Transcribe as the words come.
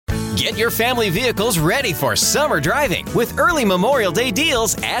Get your family vehicles ready for summer driving with early Memorial Day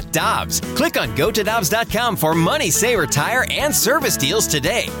deals at Dobbs. Click on GoToDobbs.com for money saver tire and service deals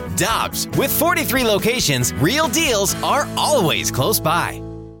today. Dobbs, with 43 locations, real deals are always close by.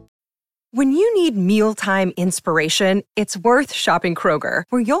 When you need mealtime inspiration, it's worth shopping Kroger,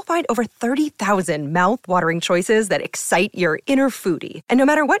 where you'll find over 30,000 mouth-watering choices that excite your inner foodie. And no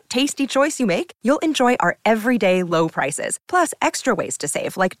matter what tasty choice you make, you'll enjoy our everyday low prices, plus extra ways to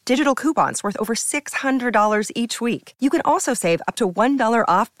save, like digital coupons worth over $600 each week. You can also save up to $1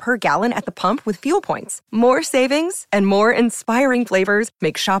 off per gallon at the pump with fuel points. More savings and more inspiring flavors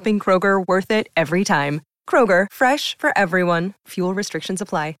make shopping Kroger worth it every time. Kroger, fresh for everyone. Fuel restrictions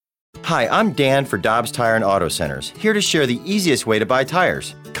apply. Hi, I'm Dan for Dobbs Tire and Auto Centers, here to share the easiest way to buy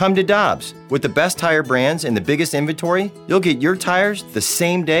tires. Come to Dobbs. With the best tire brands and the biggest inventory, you'll get your tires the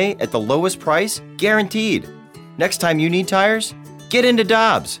same day at the lowest price, guaranteed. Next time you need tires, get into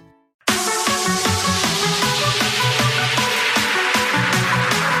Dobbs.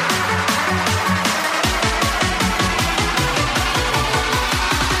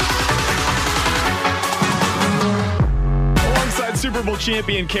 Super Bowl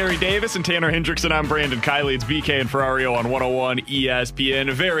champion Kerry Davis and Tanner Hendrickson. I'm Brandon Kiley. It's BK and Ferrario on 101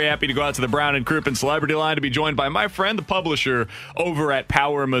 ESPN. Very happy to go out to the Brown and Crouppen Celebrity Line to be joined by my friend, the publisher over at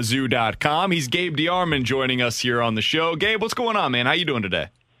PowerMizzou.com. He's Gabe DeArmond joining us here on the show. Gabe, what's going on, man? How you doing today?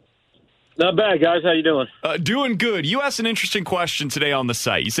 Not bad, guys. How you doing? Doing good. You asked an interesting question today on the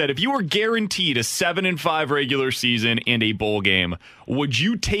site. You said if you were guaranteed a 7-5 regular season and a bowl game, would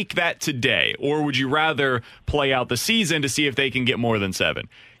you take that today, or would you rather play out the season to see if they can get more than 7?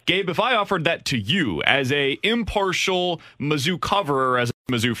 Gabe, if I offered that to you as a impartial Mizzou coverer, as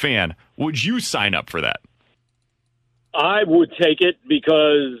a Mizzou fan, would you sign up for that? I would take it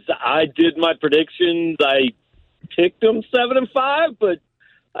because I did my predictions. I picked them 7-5, but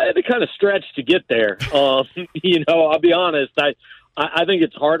I had to kind of stretch to get there. I'll be honest. I think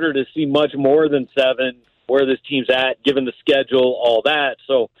it's harder to see much more than 7 where this team's at, given the schedule, all that.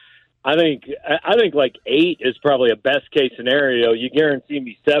 So I think like 8 is probably a best case scenario. You guarantee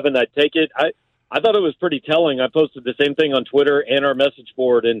me 7, I'd take it. I thought it was pretty telling. I posted the same thing on Twitter and our message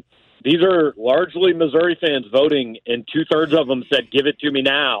board, and these are largely Missouri fans voting, and 2/3 of them said, "Give it to me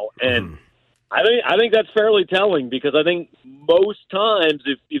now." And I think that's fairly telling, because I think most times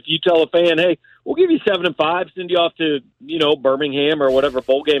if you tell a fan, hey, we'll give you 7-5, send you off to, Birmingham or whatever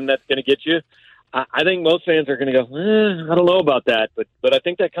bowl game that's going to get you, I think most fans are going to go, I don't know about that. But I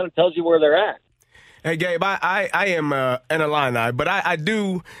think that kind of tells you where they're at. Hey, Gabe, I am an Illini, but I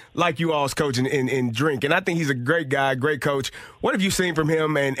do like you all's coach in Drink, and I think he's a great guy, great coach. What have you seen from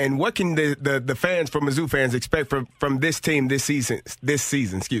him, and what can the fans, from Mizzou fans, expect from this team this season?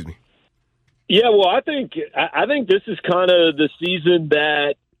 Excuse me. Yeah, well, I think this is kind of the season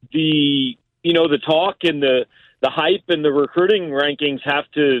that the talk and the hype and the recruiting rankings have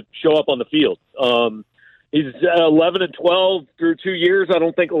to show up on the field. He's 11-12 through 2 years. I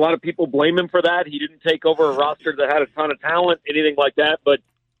don't think a lot of people blame him for that. He didn't take over a roster that had a ton of talent, anything like that. But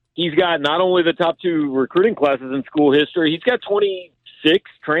he's got not only the top 2 recruiting classes in school history, he's got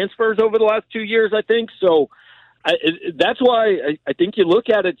 26 transfers over the last 2 years, I think. So that's why I think you look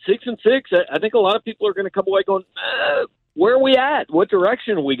at it 6-6. I think a lot of people are going to come away going, where are we at? What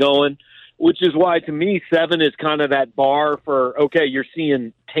direction are we going? Which is why, to me, 7 is kind of that bar for, okay, you're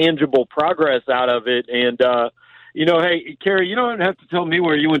seeing tangible progress out of it. And, hey, Kerry, you don't have to tell me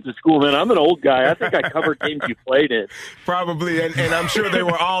where you went to school, man. I'm an old guy. I think I covered games you played in. Probably, and I'm sure they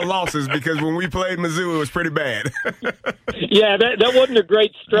were all losses, because when we played Mizzou, it was pretty bad. Yeah, that wasn't a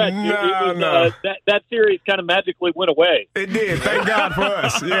great stretch. No. That series kind of magically went away. It did. Thank God for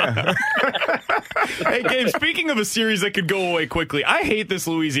us. Yeah. Hey, Gabe, speaking of a series that could go away quickly, I hate this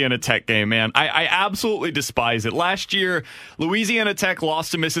Louisiana Tech game, man. I absolutely despise it. Last year, Louisiana Tech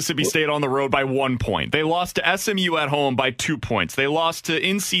lost to Mississippi State on the road by 1 point. They lost to SMU at home by 2 points. They lost to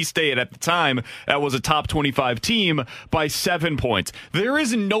NC State at the time, that was a top 25 team, by 7 points. There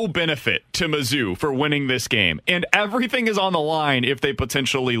is no benefit to Mizzou for winning this game, and everything is on the line if they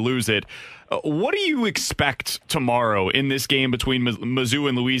potentially lose it. What do you expect tomorrow in this game between Mizzou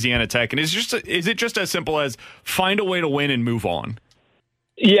and Louisiana Tech? And is it just as simple as find a way to win and move on?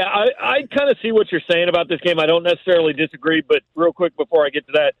 Yeah, I kind of see what you're saying about this game. I don't necessarily disagree, but real quick before I get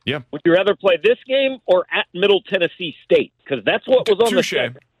to that, would you rather play this game or at Middle Tennessee State? Because that's what was on the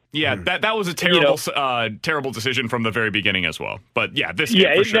schedule. Yeah, that was a terrible terrible decision from the very beginning as well. But yeah, this game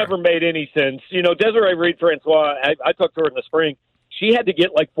for sure. Never made any sense. Desiree Reed-Francois, I talked to her in the spring. She had to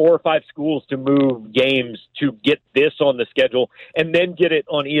get like 4 or 5 schools to move games to get this on the schedule and then get it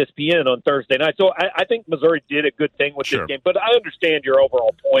on ESPN on Thursday night. So I think Missouri did a good thing with this game. But I understand your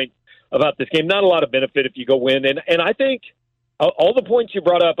overall point. about this game. Not a lot of benefit if you go win. And I think all the points you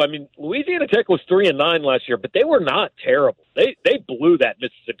brought up, I mean, Louisiana Tech was 3-9 last year, but they were not terrible. They blew that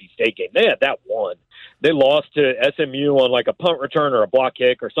Mississippi State game. They had that one. They lost to SMU on like a punt return or a block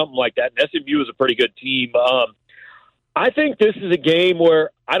kick or something like that. And SMU is a pretty good team. I think this is a game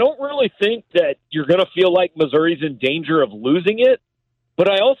where I don't really think that you're going to feel like Missouri's in danger of losing it, but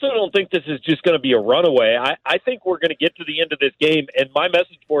I also don't think this is just going to be a runaway. I think we're going to get to the end of this game, and my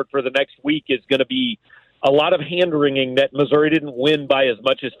message board for the next week is going to be a lot of hand-wringing that Missouri didn't win by as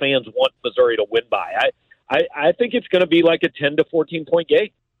much as fans want Missouri to win by. I think it's going to be like a 10 to 14-point game.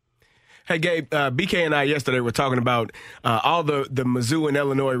 Hey, Gabe, BK and I yesterday were talking about all the Mizzou and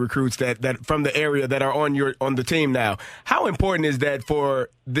Illinois recruits that from the area that are on the team now. How important is that for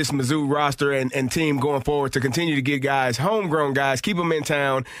this Mizzou roster and team going forward to continue to get guys, homegrown guys, keep them in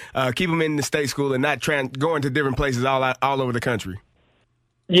town, keep them in the state school, and not going to different places all over the country?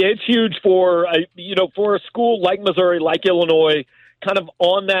 Yeah, it's huge for a school like Missouri, like Illinois, kind of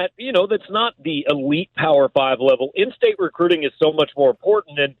on that, that's not the elite Power 5 level. In-state recruiting is so much more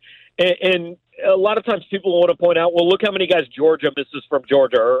important, and a lot of times people want to point out, well, look how many guys Georgia misses from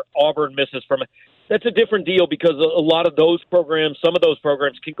Georgia or Auburn misses from. That's a different deal because a lot of those programs, some of those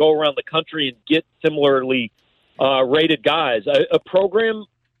programs can go around the country and get similarly rated guys. A program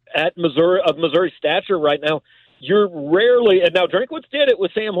at Missouri of Missouri stature right now, you're rarely, and now Drinkwitz did it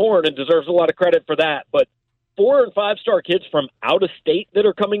with Sam Horn and deserves a lot of credit for that, but 4- and 5-star kids from out of state that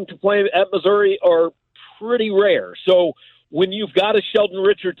are coming to play at Missouri are pretty rare. So when you've got a Sheldon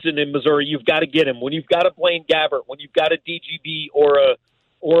Richardson in Missouri, you've got to get him. When you've got a Blaine Gabbert, when you've got a DGB or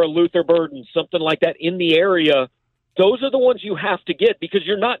a Luther Burden, something like that in the area, those are the ones you have to get because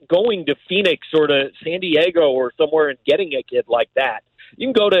you're not going to Phoenix or to San Diego or somewhere and getting a kid like that. You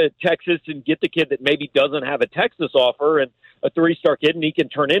can go to Texas and get the kid that maybe doesn't have a Texas offer and a 3-star kid, and he can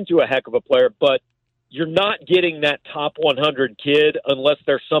turn into a heck of a player, but you're not getting that top 100 kid unless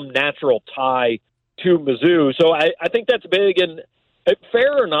there's some natural tie to Mizzou. So I think that's big. And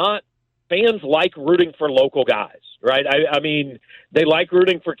fair or not, fans like rooting for local guys, right? I mean, they like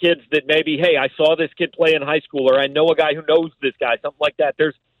rooting for kids that maybe, hey, I saw this kid play in high school, or I know a guy who knows this guy, something like that.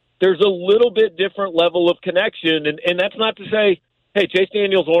 There's a little bit different level of connection. And that's not to say, hey, Chase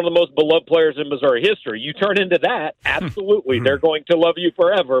Daniel's one of the most beloved players in Missouri history. You turn into that, absolutely. They're going to love you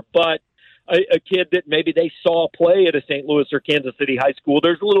forever. But a kid that maybe they saw play at a St. Louis or Kansas City high school,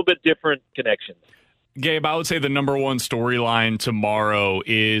 there's a little bit different connection. Gabe, I would say the number one storyline tomorrow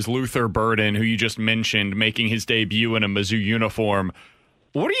is Luther Burden, who you just mentioned, making his debut in a Mizzou uniform.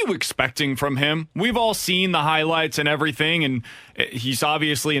 What are you expecting from him? We've all seen the highlights and everything, and he's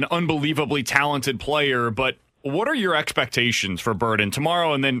obviously an unbelievably talented player, but what are your expectations for Burden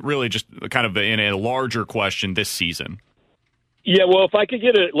tomorrow and then really just kind of in a larger question this season? Yeah, well, if I could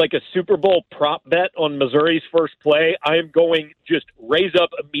get a Super Bowl prop bet on Missouri's first play, I am going just raise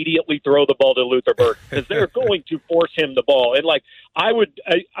up, immediately throw the ball to Luther Burden because they're going to force him the ball. And I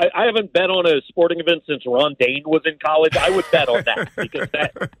haven't bet on a sporting event since Ron Dane was in college. I would bet on that because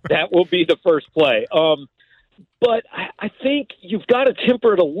that will be the first play. But I think you've got to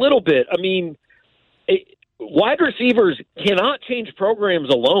temper it a little bit. I mean, wide receivers cannot change programs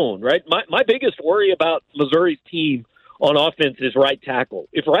alone, right? My biggest worry about Missouri's team on offense is right tackle.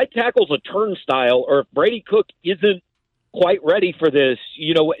 If right tackle's a turnstile, or if Brady Cook isn't quite ready for this,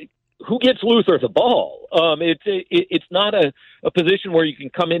 who gets Luther the ball? It's not a position where you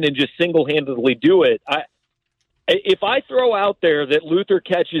can come in and just single-handedly do it. If I throw out there that Luther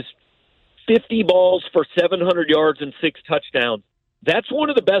catches 50 balls for 700 yards and 6 touchdowns, that's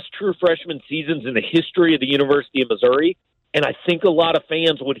one of the best true freshman seasons in the history of the University of Missouri, and I think a lot of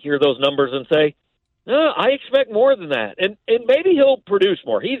fans would hear those numbers and say, I expect more than that. And maybe he'll produce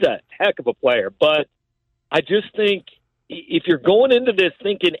more. He's a heck of a player. But I just think if you're going into this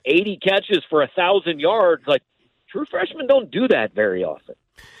thinking 80 catches for 1,000 yards, true freshmen don't do that very often.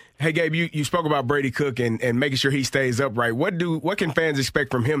 Hey, Gabe, you spoke about Brady Cook and making sure he stays upright. What can fans expect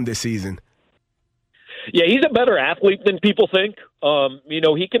from him this season? Yeah, he's a better athlete than people think.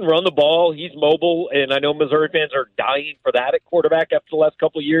 He can run the ball. He's mobile, and I know Missouri fans are dying for that at quarterback after the last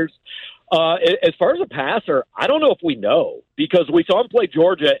couple of years. As far as a passer, I don't know if we know because we saw him play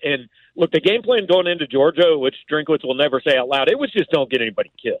Georgia, and look, the game plan going into Georgia, which Drinkwitz will never say out loud, it was just don't get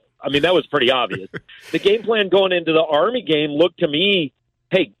anybody killed. I mean, that was pretty obvious. The game plan going into the Army game looked to me,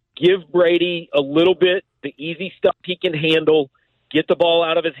 hey, give Brady a little bit, the easy stuff he can handle, get the ball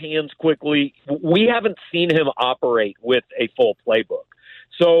out of his hands quickly. We haven't seen him operate with a full playbook.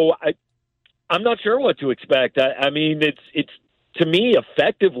 So I'm not sure what to expect. I mean, it's to me,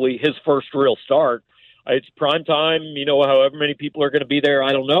 effectively his first real start. It's prime time, however many people are going to be there,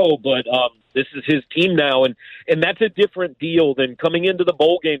 I don't know, but this is his team now, and that's a different deal than coming into the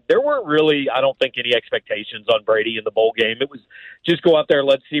bowl game. There weren't really, I don't think, any expectations on Brady in the bowl game. It was just go out there,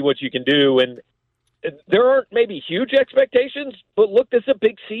 let's see what you can do, and there aren't maybe huge expectations, but look, this is a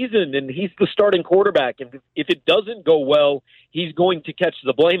big season, and he's the starting quarterback, and if it doesn't go well, he's going to catch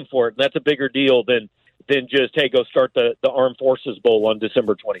the blame for it, and that's a bigger deal than just, hey, go start the Armed Forces Bowl on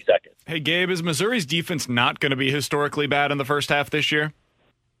December 22nd. Hey, Gabe, is Missouri's defense not going to be historically bad in the first half this year?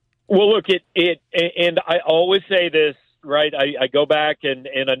 Well, look, and I always say this, right? I go back, and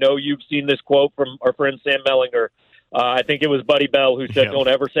I know you've seen this quote from our friend Sam Mellinger. I think it was Buddy Bell who said, Don't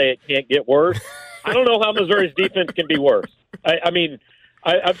ever say it can't get worse. I don't know how Missouri's defense can be worse.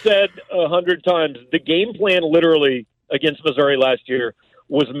 I've said 100 times, the game plan literally against Missouri last year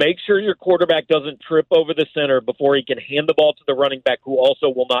was make sure your quarterback doesn't trip over the center before he can hand the ball to the running back, who also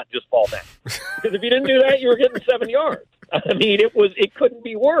will not just fall down. Because if you didn't do that, you were getting 7 yards. It couldn't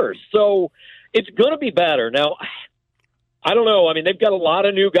be worse. So it's going to be better. Now, I don't know. They've got a lot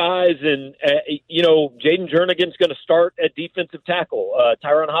of new guys, and, Jaden Jernigan's going to start at defensive tackle.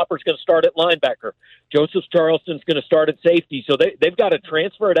 Tyron Hopper's going to start at linebacker. Joseph Charleston's going to start at safety. So they've got a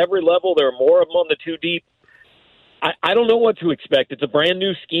transfer at every level. There are more of them on the two deep. I don't know what to expect. It's a brand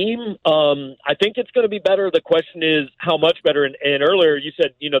new scheme. I think it's going to be better. The question is how much better. And earlier you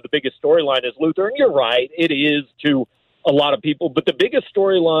said, the biggest storyline is Luther, and you're right. It is to a lot of people. But the biggest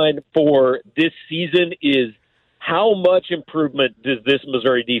storyline for this season is how much improvement does this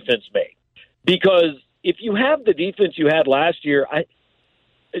Missouri defense make? Because if you have the defense you had last year,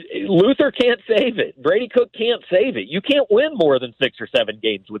 Luther can't save it. Brady Cook can't save it. You can't win more than 6 or 7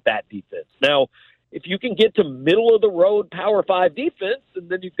 games with that defense. Now, if you can get to middle-of-the-road Power 5 defense, and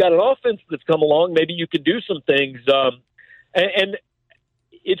then you've got an offense that's come along, maybe you can do some things. And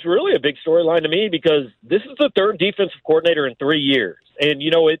it's really a big storyline to me because this is the third defensive coordinator in 3 years. And,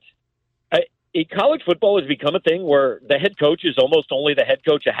 college football has become a thing where the head coach is almost only the head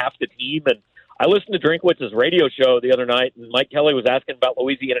coach of half the team. And I listened to Drinkwitz's radio show the other night, and Mike Kelly was asking about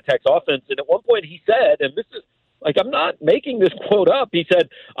Louisiana Tech's offense. And at one point he said, and this is, I'm not making this quote up. He said,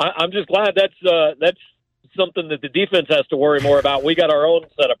 I'm just glad that's something that the defense has to worry more about. We got our own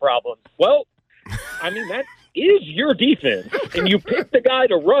set of problems. Well, that is your defense, and you pick the guy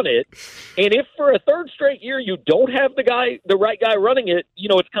to run it. And if for a third straight year you don't have the right guy running it,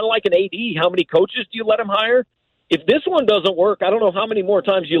 it's kind of like an AD. How many coaches do you let him hire? If this one doesn't work, I don't know how many more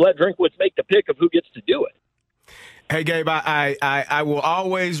times you let Drinkwitz make the pick of who gets to do it. Hey, Gabe, I will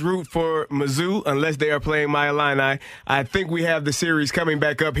always root for Mizzou unless they are playing my Illini. I think we have the series coming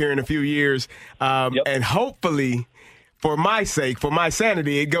back up here in a few years. And hopefully, for my sake, for my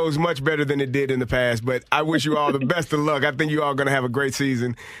sanity, it goes much better than it did in the past. But I wish you all the best of luck. I think you all going to have a great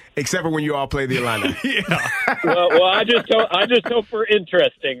season, except for when you all play the Illini. Yeah. well, I just hope for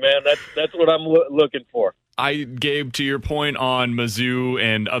interesting, man. That's what I'm looking for. Gabe, to your point on Mizzou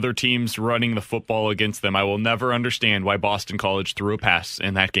and other teams running the football against them, I will never understand why Boston College threw a pass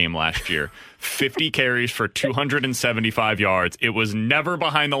in that game last year. 50 carries for 275 yards. It was never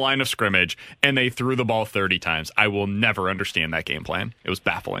behind the line of scrimmage, and they threw the ball 30 times. I will never understand that game plan. It was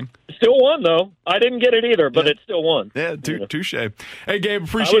baffling. Still won, though. I didn't get it either, but it still won. Yeah, touche. Hey, Gabe,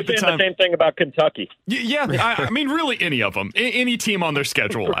 appreciate the time. I was saying the same thing about Kentucky. Yeah, really any of them. Any team on their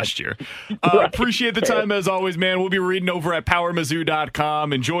schedule last year. Appreciate the time, as always, man. We'll be reading over at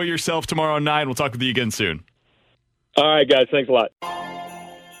PowerMizzou.com. Enjoy yourself tomorrow night. We'll talk with you again soon. All right, guys. Thanks a lot.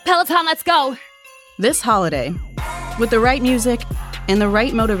 Peloton, let's go. This holiday, with the right music and the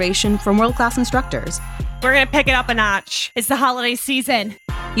right motivation from world-class instructors, we're going to pick it up a notch. It's the holiday season.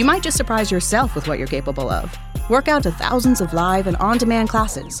 You might just surprise yourself with what you're capable of. Work out to thousands of live and on-demand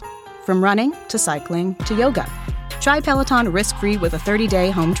classes, from running to cycling to yoga. Try Peloton risk-free with a 30-day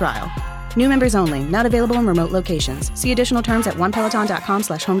home trial. New members only, not available in remote locations. See additional terms at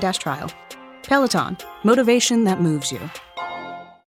onepeloton.com/home-trial. Peloton, motivation that moves you.